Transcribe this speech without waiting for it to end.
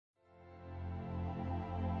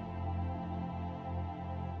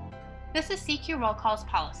This is CQ Roll Call's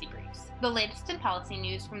Policy Briefs, the latest in policy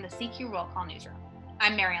news from the CQ Roll Call newsroom.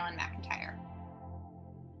 I'm Marilyn McIntyre.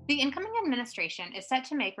 The incoming administration is set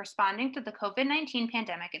to make responding to the COVID-19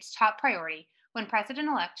 pandemic its top priority when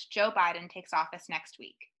President-elect Joe Biden takes office next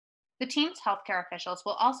week. The team's healthcare officials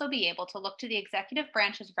will also be able to look to the executive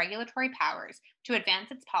branch's regulatory powers to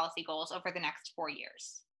advance its policy goals over the next 4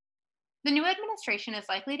 years. The new administration is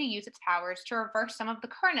likely to use its powers to reverse some of the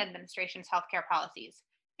current administration's healthcare policies,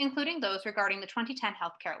 including those regarding the 2010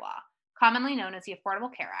 healthcare law, commonly known as the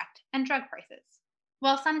Affordable Care Act, and drug prices.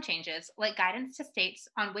 While some changes, like guidance to states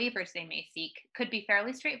on waivers they may seek, could be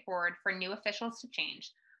fairly straightforward for new officials to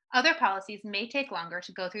change, other policies may take longer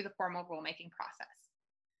to go through the formal rulemaking process.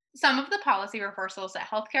 Some of the policy reversals that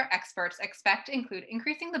healthcare experts expect include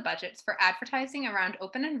increasing the budgets for advertising around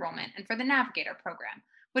open enrollment and for the Navigator program,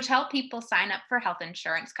 which help people sign up for health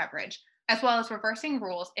insurance coverage, as well as reversing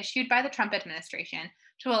rules issued by the Trump administration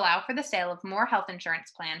to allow for the sale of more health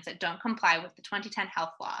insurance plans that don't comply with the 2010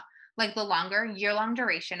 health law, like the longer, year-long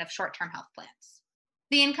duration of short-term health plans.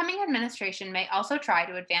 The incoming administration may also try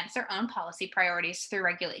to advance their own policy priorities through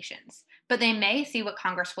regulations, but they may see what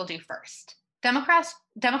Congress will do first. Democrats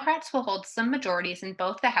will hold some majorities in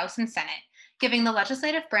both the House and Senate, giving the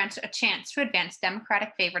legislative branch a chance to advance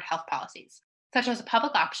Democratic-favored health policies, such as a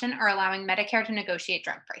public option or allowing Medicare to negotiate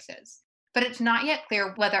drug prices. But it's not yet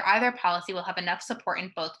clear whether either policy will have enough support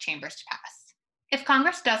in both chambers to pass. If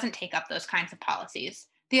Congress doesn't take up those kinds of policies,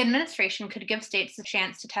 the administration could give states a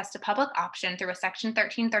chance to test a public option through a Section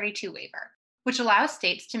 1332 waiver, which allows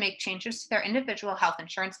states to make changes to their individual health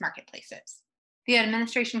insurance marketplaces. The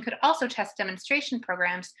administration could also test demonstration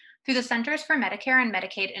programs through the Centers for Medicare and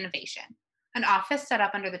Medicaid Innovation, an office set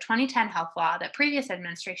up under the 2010 health law that previous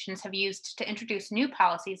administrations have used to introduce new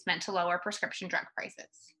policies meant to lower prescription drug prices.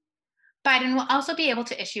 Biden will also be able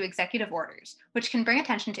to issue executive orders, which can bring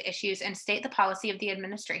attention to issues and state the policy of the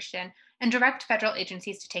administration and direct federal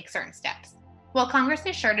agencies to take certain steps. While Congress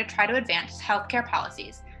is sure to try to advance healthcare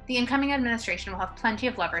policies, the incoming administration will have plenty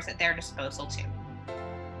of levers at their disposal too.